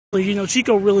You know,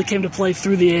 Chico really came to play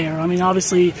through the air. I mean,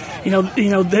 obviously,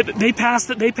 they passed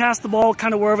the ball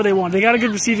kind of wherever they want. They got a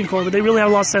good receiving core, but they really had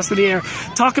a lot of success through the air.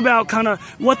 Talk about kind of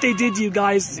what they did to you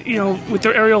guys, with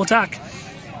their aerial attack.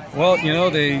 Well,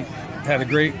 they had a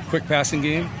great quick passing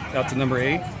game out to number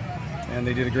 8, and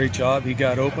they did a great job. He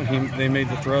got open. They made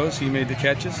the throws. He made the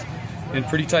catches in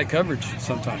pretty tight coverage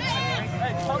sometimes.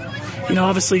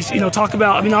 Obviously,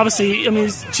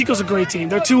 Chico's a great team.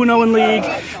 They're 2-0 in league.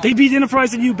 They beat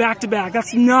Enterprise and U back-to-back.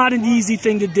 That's not an easy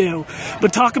thing to do.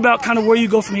 But talk about kind of where you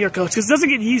go from here, Coach, because it doesn't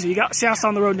get easy. You got Shasta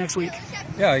on the road next week.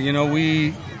 Yeah,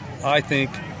 I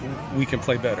think we can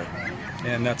play better,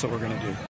 and that's what we're going to do.